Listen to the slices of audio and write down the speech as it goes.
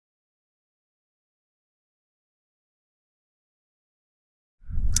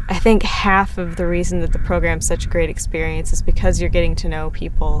I think half of the reason that the program's such a great experience is because you're getting to know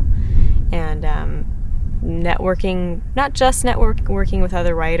people and networking, not just networking with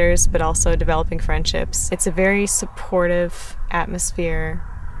other writers, but also developing friendships. It's a very supportive atmosphere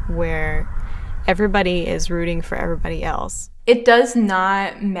where everybody is rooting for everybody else. It does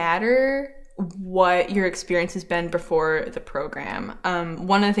not matter what your experience has been before the program.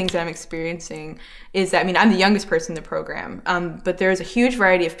 One of the things that I'm experiencing is that, I'm the youngest person in the program, but there's a huge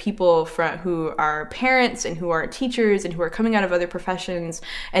variety of people who are parents and who are teachers and who are coming out of other professions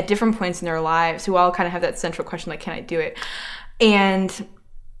at different points in their lives, who all kind of have that central question, like, can I do it? And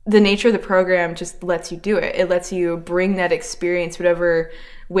the nature of the program just lets you do it. It lets you bring that experience, whatever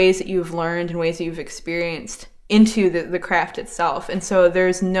ways that you've learned and ways that you've experienced, into the craft itself. And so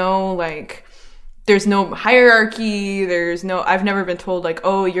there's no hierarchy. I've never been told, like,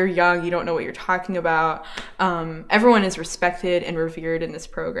 oh, you're young, you don't know what you're talking about. Everyone is respected and revered in this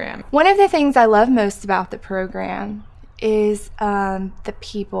program. One of the things I love most about the program is the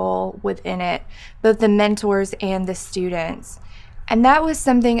people within it, both the mentors and the students. And that was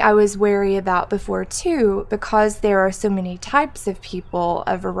something I was wary about before too, because there are so many types of people,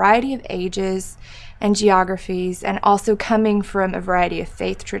 a variety of ages and geographies, and also coming from a variety of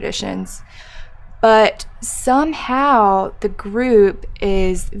faith traditions. But somehow the group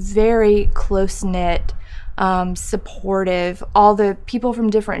is very close-knit, supportive, all the people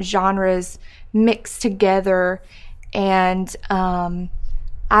from different genres mixed together, and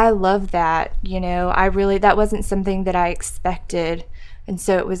I love that. That wasn't something that I expected, and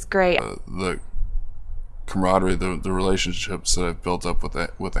so it was great. The camaraderie, the relationships that I've built up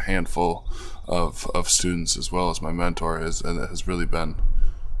with a handful of students, as well as my mentor, has really been,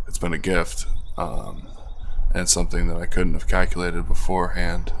 it's been a gift, and something that I couldn't have calculated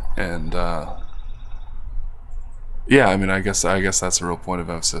beforehand. And I guess that's a real point of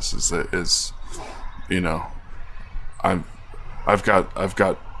emphasis. I've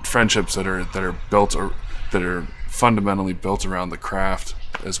got friendships that are fundamentally built around the craft,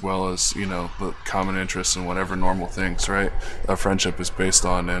 as well as the common interests and whatever normal things, right, a friendship is based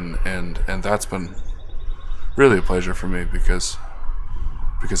on, and that's been really a pleasure for me because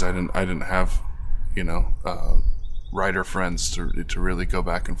I didn't have writer friends to really go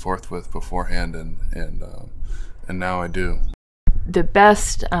back and forth with beforehand, and now I do. The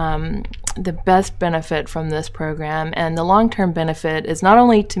best benefit from this program, and the long-term benefit, is not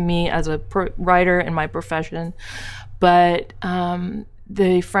only to me as a writer in my profession, but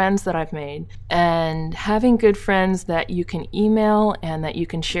the friends that I've made. And having good friends that you can email and that you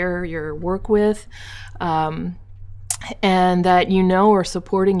can share your work with, and that are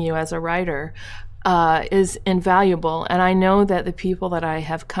supporting you as a writer, is invaluable. And I know that the people that I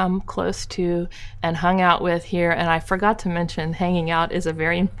have come close to and hung out with here, and I forgot to mention hanging out is a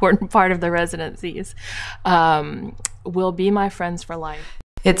very important part of the residencies, will be my friends for life.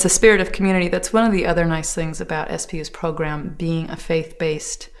 It's a spirit of community. That's one of the other nice things about SPU's program being a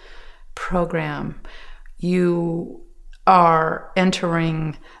faith-based program. You are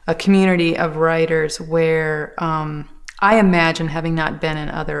entering a community of writers where I imagine, having not been in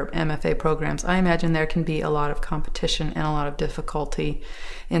other MFA programs, I imagine there can be a lot of competition and a lot of difficulty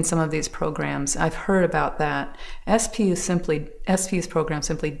in some of these programs. I've heard about that. SPU's program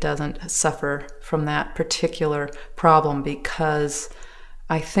simply doesn't suffer from that particular problem because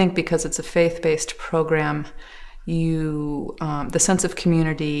it's a faith-based program. The sense of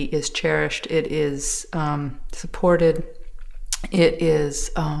community is cherished. It is supported. It is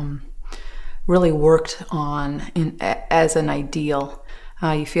really worked on as an ideal.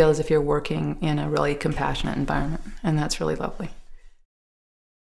 You feel as if you're working in a really compassionate environment, and that's really lovely.